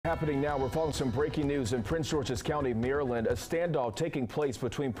Happening now, we're following some breaking news in Prince George's County, Maryland. A standoff taking place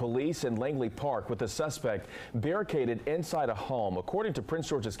between police and Langley Park with a suspect barricaded inside a home. According to Prince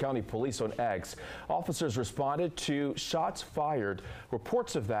George's County Police on X, officers responded to shots fired,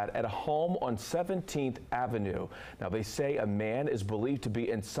 reports of that at a home on 17th Avenue. Now, they say a man is believed to be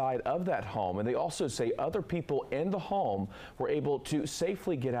inside of that home, and they also say other people in the home were able to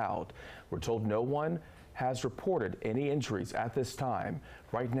safely get out. We're told no one has reported any injuries at this time.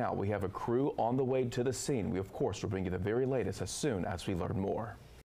 Right now, we have a crew on the way to the scene. We, of course, will bring you the very latest as soon as we learn more.